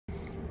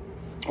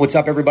What's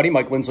up, everybody?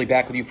 Mike Lindsley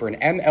back with you for an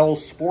ML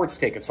Sports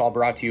Take. It's all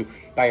brought to you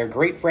by our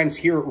great friends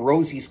here at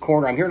Rosie's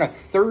Corner. I'm here on a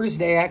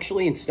Thursday,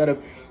 actually, instead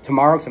of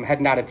tomorrow, because I'm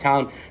heading out of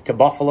town to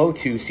Buffalo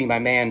to see my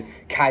man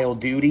Kyle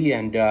Duty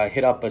and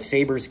hit up a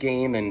Sabres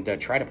game and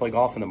try to play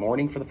golf in the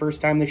morning for the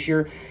first time this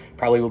year.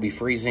 Probably will be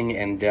freezing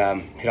and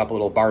hit up a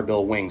little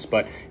Barbell Wings.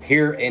 But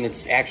here, and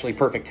it's actually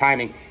perfect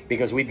timing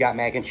because we've got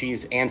mac and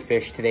cheese and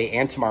fish today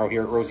and tomorrow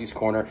here at Rosie's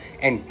Corner.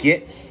 And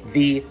get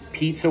the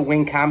pizza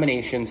wing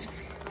combinations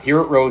here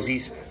at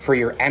Rosie's for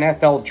your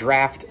NFL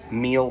draft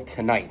meal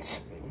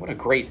tonight. What a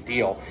great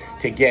deal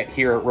to get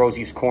here at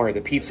Rosie's Corner.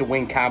 The pizza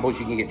wing combos,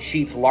 you can get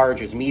sheets,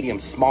 larges,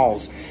 mediums,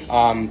 smalls.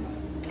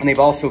 And they've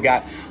also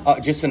got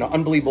just an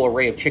unbelievable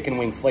array of chicken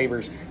wing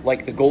flavors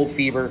like the Gold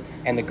Fever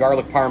and the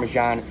garlic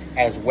parmesan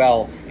as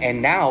well.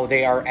 And now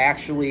they are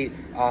actually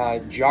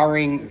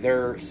jarring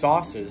their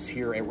sauces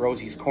here at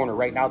Rosie's Corner.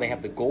 Right now they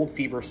have the Gold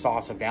Fever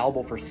sauce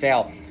available for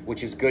sale,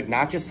 which is good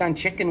not just on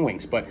chicken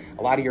wings, but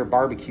a lot of your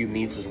barbecue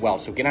meats as well.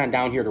 So get on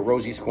down here to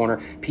Rosie's Corner.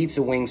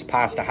 Pizza, wings,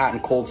 pasta, hot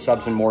and cold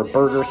subs, and more.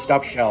 Burgers,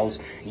 stuffed shells,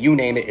 you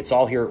name it. It's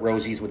all here at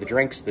Rosie's with the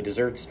drinks, the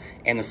desserts,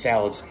 and the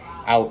salads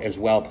out as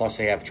well. Plus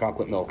they have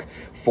chocolate milk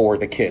for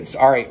the kids.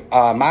 All right,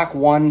 mock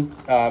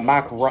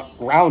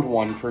round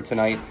one for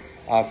tonight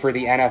for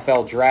the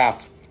NFL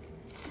draft.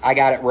 I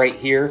got it right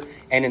here.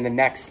 And in the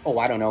next,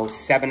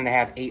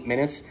 7.5, 8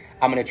 minutes,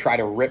 I'm going to try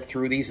to rip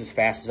through these as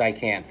fast as I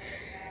can.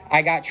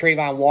 I got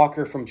Travon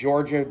Walker from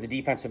Georgia, the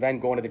defensive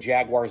end, going to the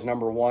Jaguars,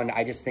 #1.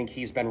 I just think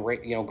he's been,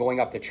 going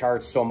up the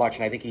charts so much,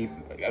 and I think he,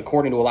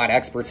 according to a lot of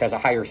experts, has a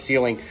higher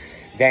ceiling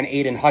than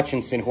Aiden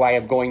Hutchinson, who I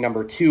have going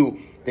 #2,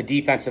 the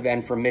defensive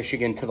end from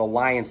Michigan to the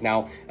Lions.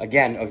 Now,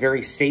 again, a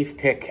very safe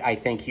pick, I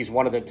think. He's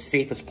one of the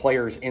safest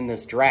players in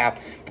this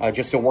draft.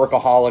 Just a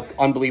workaholic,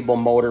 unbelievable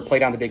motor,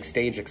 played on the big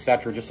stage,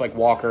 etc., just like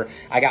Walker.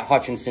 I got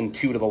Hutchinson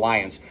 2 to the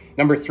Lions.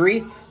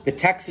 #3,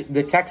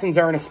 the Texans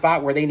are in a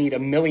spot where they need a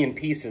million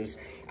pieces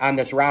on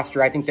this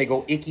roster. I think they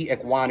go Ike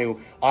Ekwonu,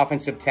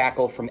 offensive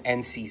tackle from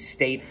NC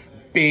State.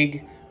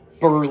 Big,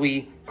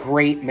 burly,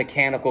 great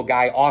mechanical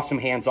guy, awesome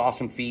hands,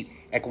 awesome feet.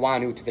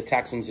 Ekwonu to the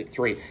Texans at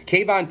 3.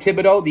 Kayvon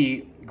Thibodeaux,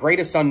 the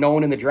greatest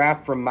unknown in the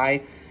draft from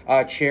my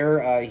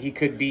chair. He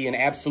could be an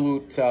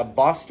absolute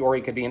bust, or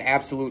he could be an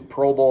absolute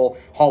Pro Bowl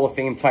Hall of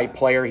Fame type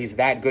player. He's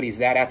that good, he's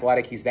that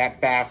athletic, he's that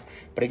fast.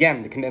 But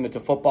again, the commitment to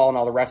football and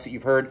all the rest that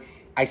you've heard,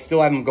 I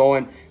still have him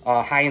going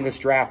high in this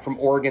draft. From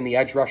Oregon, the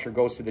edge rusher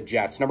goes to the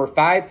Jets.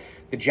 #5,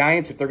 the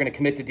Giants, if they're going to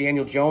commit to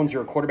Daniel Jones or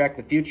a quarterback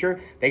in the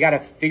future, they got to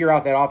figure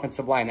out that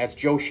offensive line. That's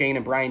Joe Shane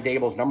and Brian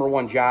Daboll's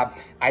 #1 job.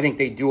 I think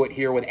they do it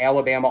here with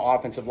Alabama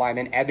offensive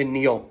lineman Evan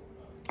Neal,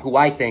 who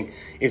I think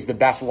is the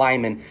best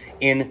lineman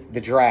in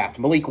the draft.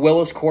 Malik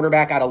Willis,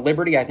 quarterback out of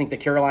Liberty. I think the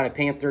Carolina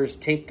Panthers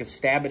take a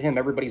stab at him.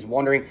 Everybody's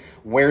wondering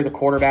where the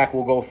quarterback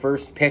will go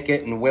first.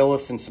 Pickett and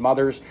Willis and some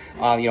others,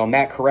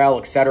 Matt Corral,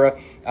 etc.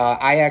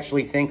 I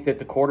actually think that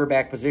the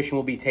quarterback position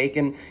will be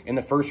taken in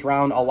the first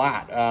round a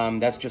lot.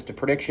 That's just a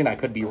prediction. I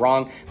could be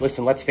wrong.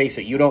 Listen, let's face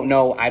it. You don't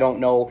know. I don't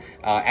know.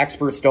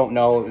 Experts don't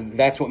know.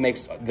 That's what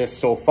makes this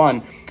so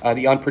fun,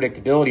 the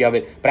unpredictability of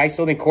it. But I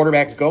still think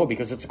quarterbacks go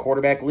because it's a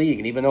quarterback league.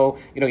 And even though,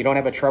 you don't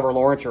have a Trevor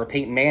Lawrence or a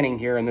Peyton Manning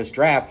here in this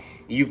draft,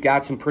 you've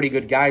got some pretty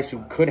good guys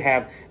who could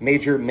have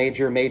major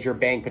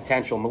bang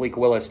potential. Malik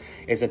Willis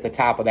is at the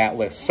top of that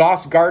list.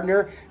 Sauce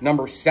Gardner,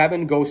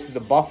 #7, goes to the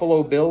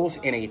Buffalo Bills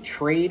in a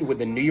trade with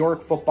the New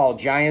York Football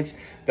Giants.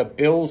 The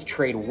Bills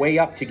trade way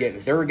up to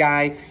get their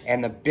guy,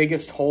 and the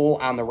biggest hole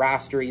on the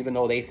roster, even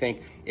though they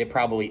think it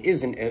probably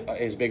isn't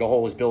as big a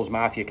hole as Bills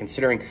Mafia,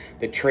 considering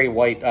that Trey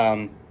White,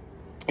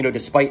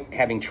 despite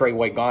having Trey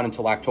White gone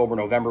until October,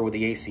 November with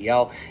the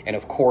ACL, and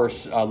of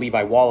course,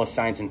 Levi Wallace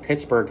signs in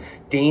Pittsburgh.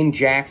 Dane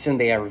Jackson,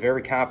 they are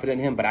very confident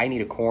in him, but I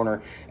need a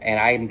corner, and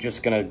I'm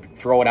just going to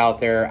throw it out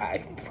there.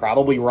 I'm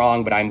probably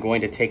wrong, but I'm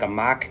going to take a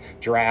mock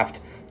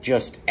draft,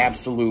 just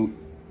absolute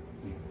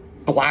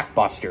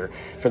blockbuster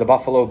for the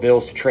Buffalo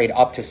Bills to trade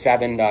up to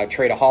 7,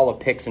 trade a haul of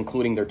picks,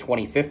 including their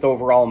 25th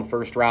overall in the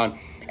first round,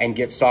 and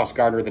get Sauce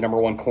Gardner, the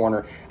 #1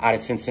 corner out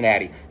of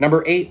Cincinnati.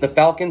 #8, the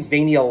Falcons.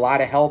 They need a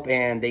lot of help,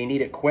 and they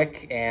need it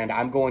quick, and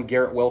I'm going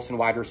Garrett Wilson,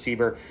 wide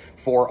receiver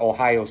for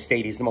Ohio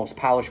State. He's the most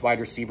polished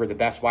wide receiver, the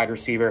best wide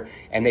receiver,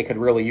 and they could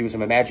really use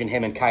him. Imagine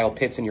him and Kyle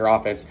Pitts in your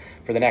offense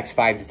for the next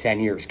 5 to 10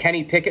 years.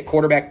 Kenny Pickett,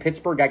 quarterback,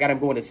 Pittsburgh. I got him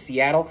going to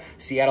Seattle.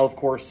 Seattle, of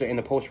course, in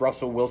the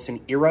post-Russell Wilson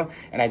era,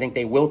 and I think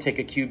they will take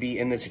a QB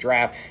in this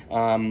draft.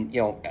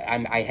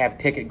 I have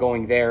Pickett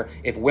going there.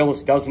 If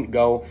Willis doesn't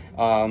go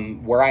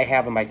where I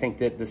have him, I think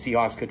that the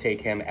Seahawks could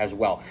take him as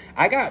well.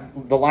 I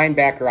got the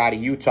linebacker out of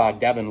Utah,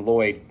 Devin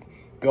Lloyd,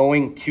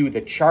 going to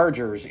the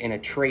Chargers in a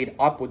trade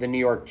up with the New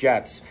York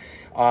Jets.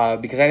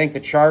 because I think the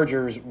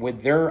Chargers,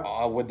 with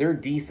their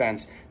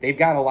defense, they've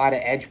got a lot of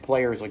edge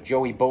players like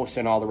Joey Bosa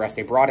and all the rest.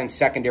 They brought in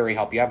secondary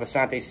help. You have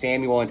Asante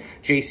Samuel and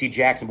J.C.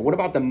 Jackson. But what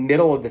about the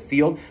middle of the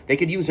field? They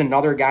could use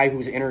another guy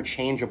who's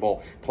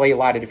interchangeable, play a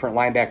lot of different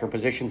linebacker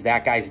positions.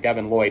 That guy's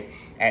Devin Lloyd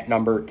at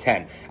number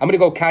 10. I'm going to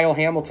go Kyle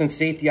Hamilton,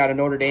 safety out of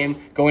Notre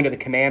Dame, going to the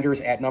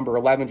Commanders at number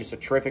 11. Just a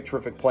terrific,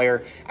 terrific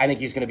player. I think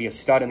he's going to be a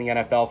stud in the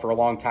NFL for a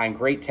long time.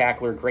 Great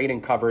tackler, great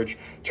in coverage,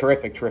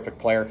 terrific, terrific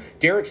player.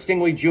 Derek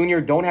Stingley Jr.,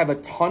 don't have a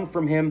ton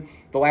from him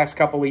the last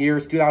couple of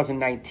years.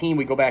 2019,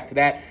 we go back to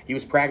that. He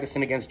was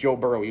practicing against Joe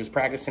Burrow. He was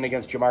practicing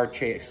against Jamar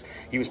Chase.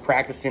 He was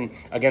practicing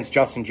against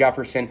Justin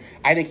Jefferson.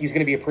 I think he's going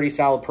to be a pretty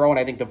solid pro, and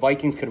I think the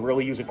Vikings could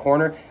really use a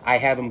corner. I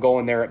have him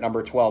going there at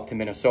number 12 to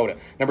Minnesota.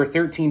 Number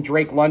 13,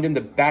 Drake London,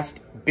 the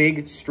best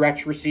big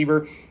stretch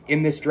receiver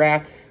in this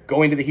draft,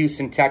 going to the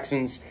Houston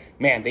Texans.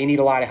 Man, they need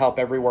a lot of help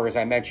everywhere, as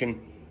I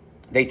mentioned.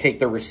 They take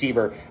their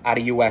receiver out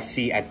of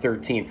USC at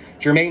 13.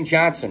 Jermaine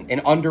Johnson,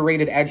 an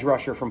underrated edge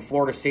rusher from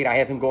Florida State. I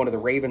have him going to the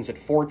Ravens at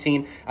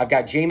 14. I've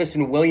got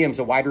Jameson Williams,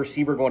 a wide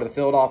receiver, going to the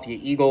Philadelphia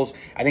Eagles.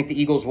 I think the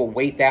Eagles will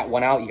wait that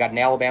one out. You got an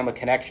Alabama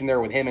connection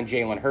there with him and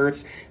Jalen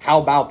Hurts. How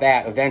about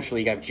that?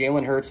 Eventually, you got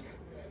Jalen Hurts,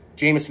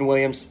 Jameson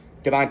Williams,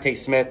 Devontae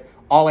Smith,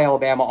 all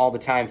Alabama all the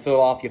time.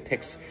 Philadelphia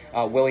picks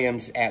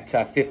Williams at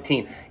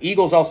 15.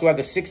 Eagles also have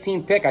the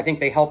 16th pick. I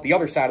think they help the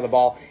other side of the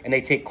ball, and they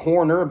take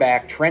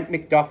cornerback Trent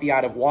McDuffie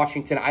out of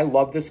Washington. I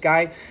love this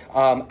guy.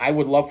 I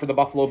would love for the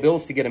Buffalo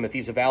Bills to get him if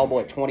he's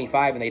available at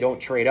 25 and they don't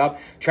trade up.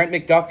 Trent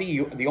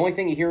McDuffie, the only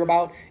thing you hear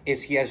about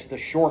is he has the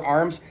short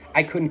arms.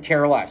 I couldn't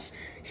care less.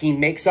 He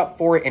makes up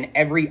for it in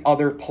every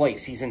other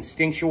place. He's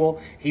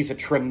instinctual. He's a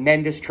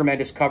tremendous,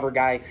 tremendous cover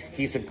guy.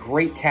 He's a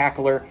great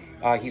tackler.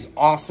 He's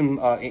awesome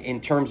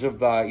in terms of,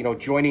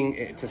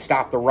 joining to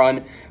stop the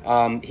run.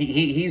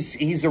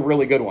 He's a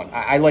really good one.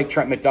 I like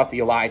Trent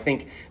McDuffie a lot. I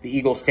think the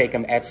Eagles take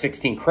him at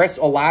 16. Chris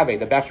Olave,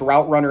 the best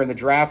route runner in the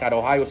draft at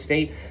Ohio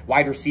State,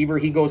 wide receiver.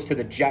 He goes to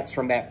the Jets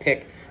from that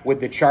pick with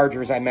the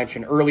Chargers I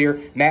mentioned earlier.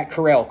 Matt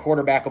Corral,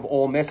 quarterback of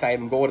Ole Miss. I have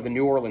him go to the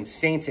New Orleans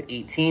Saints at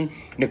 18.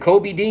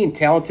 Nakobe Dean,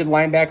 talented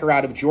linebacker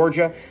out of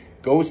Georgia,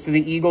 goes to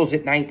the Eagles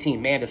at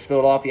 19. Man, does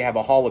Philadelphia have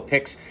a haul of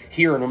picks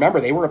here. And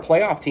remember, they were a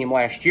playoff team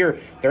last year.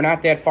 They're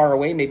not that far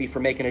away maybe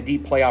from making a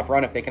deep playoff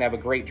run if they can have a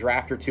great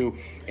draft or two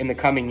in the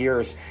coming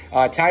years.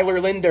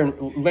 Tyler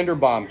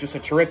Linderbaum, just a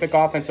terrific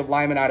offensive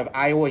lineman out of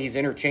Iowa. He's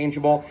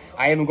interchangeable.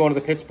 I have him going to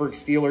the Pittsburgh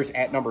Steelers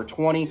at number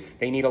 20.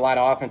 They need a lot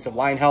of offensive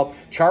line help.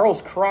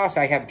 Charles Cross,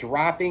 I have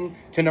dropping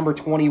to number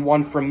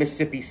 21 from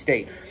Mississippi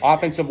State.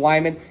 Offensive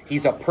lineman.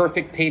 He's a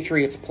perfect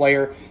Patriots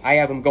player. I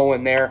have him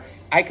going there.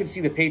 I could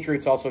see the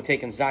Patriots also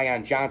taking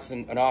Zion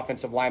Johnson, an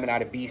offensive lineman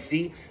out of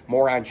BC.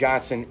 More on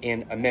Johnson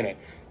in a minute.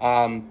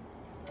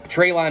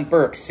 Treylon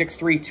Burks,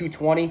 6'3",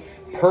 220.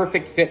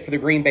 Perfect fit for the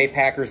Green Bay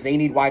Packers. They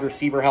need wide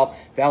receiver help.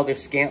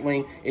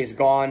 Valdes-Scantling is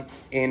gone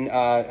in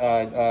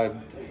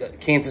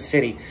Kansas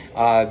City.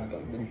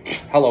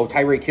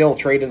 Tyreek Hill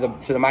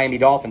traded to the Miami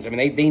Dolphins. I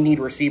mean, they need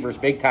receivers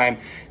big time.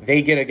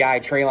 They get a guy,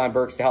 Treylon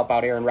Burks, to help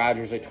out Aaron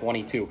Rodgers at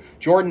 22.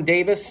 Jordan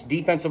Davis,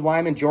 defensive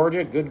lineman,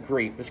 Georgia. Good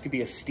grief. This could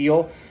be a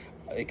steal.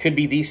 It could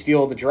be the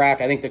steal of the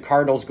draft. I think the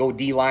Cardinals go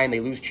D-line. They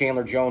lose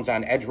Chandler Jones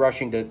on edge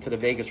rushing to the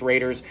Vegas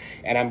Raiders,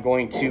 and I'm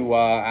going to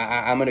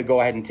I'm going to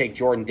go ahead and take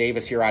Jordan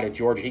Davis here out of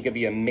Georgia. He could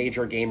be a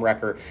major game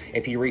wrecker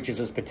if he reaches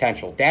his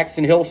potential.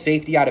 Daxton Hill,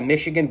 safety out of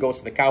Michigan, goes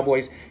to the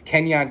Cowboys.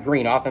 Kenyon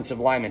Green, offensive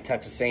lineman,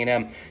 Texas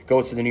A&M,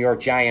 goes to the New York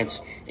Giants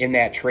in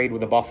that trade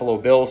with the Buffalo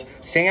Bills.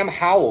 Sam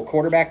Howell,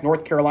 quarterback,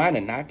 North Carolina,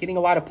 not getting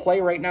a lot of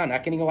play right now,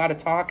 not getting a lot of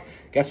talk.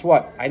 Guess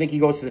what? I think he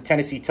goes to the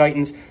Tennessee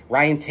Titans.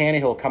 Ryan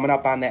Tannehill coming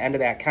up on the end of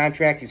that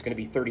contract. He's going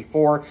to be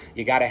 34.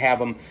 You got to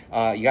have him.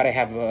 You got to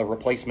have a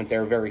replacement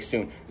there very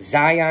soon.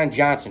 Zion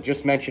Johnson,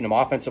 just mentioned him,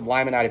 offensive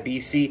lineman out of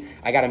BC.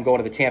 I got him going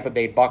to the Tampa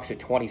Bay Bucks at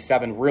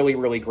 27. Really,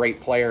 really great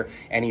player,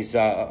 and he's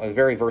a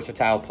very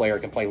versatile player.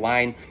 Can play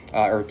line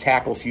or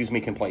tackle,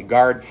 can play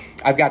guard.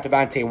 I've got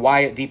Devontae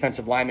Wyatt,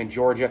 defensive lineman,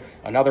 Georgia,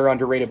 another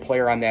underrated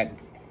player on that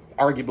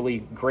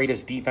arguably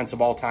greatest defense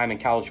of all time in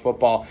college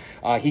football.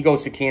 He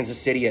goes to Kansas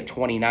City at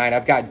 29.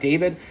 I've got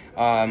David.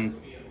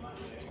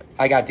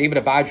 I got David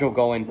Abajo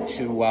going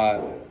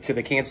to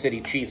the Kansas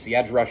City Chiefs, the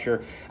edge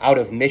rusher out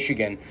of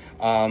Michigan.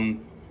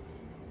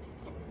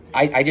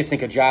 I just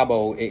think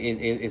Ajabo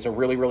is a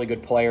really, really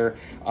good player.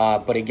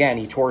 But again,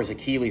 he tore his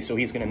Achilles, so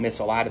he's going to miss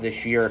a lot of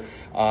this year,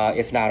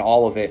 if not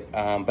all of it.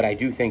 But I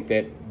do think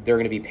that they're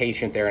going to be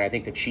patient there, and I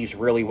think the Chiefs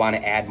really want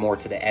to add more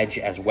to the edge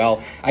as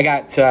well. I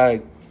got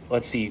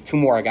let's see, two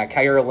more. I got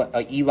Khair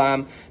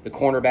Elam, the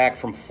cornerback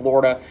from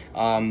Florida,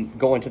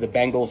 going to the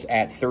Bengals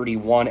at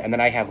 31. And then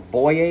I have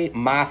Boye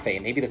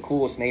Mafe, maybe the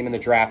coolest name in the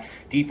draft,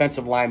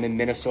 defensive lineman,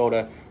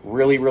 Minnesota.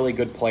 Really, really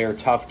good player,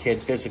 tough kid,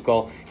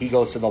 physical. He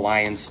goes to the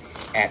Lions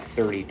at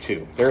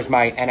 32. There's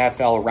my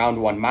NFL Round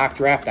 1 mock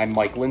draft. I'm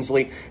Mike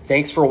Lindsley.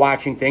 Thanks for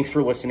watching. Thanks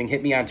for listening.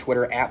 Hit me on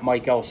Twitter at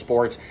Mike L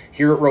Sports.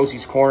 Here at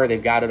Rosie's Corner,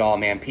 they've got it all,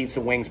 man. Pizza,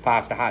 wings,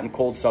 pasta, hot and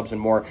cold subs,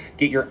 and more.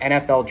 Get your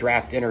NFL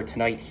draft dinner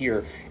tonight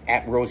here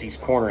at Rosie's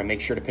Corner, and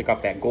make sure to pick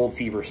up that Gold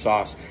Fever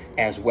sauce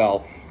as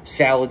well.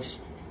 Salads,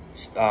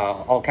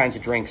 all kinds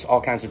of drinks,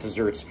 all kinds of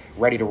desserts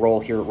ready to roll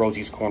here at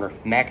Rosie's Corner.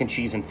 Mac and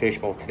cheese and fish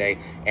both today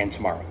and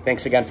tomorrow.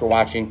 Thanks again for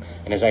watching,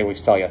 and as I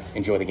always tell you,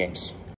 enjoy the games.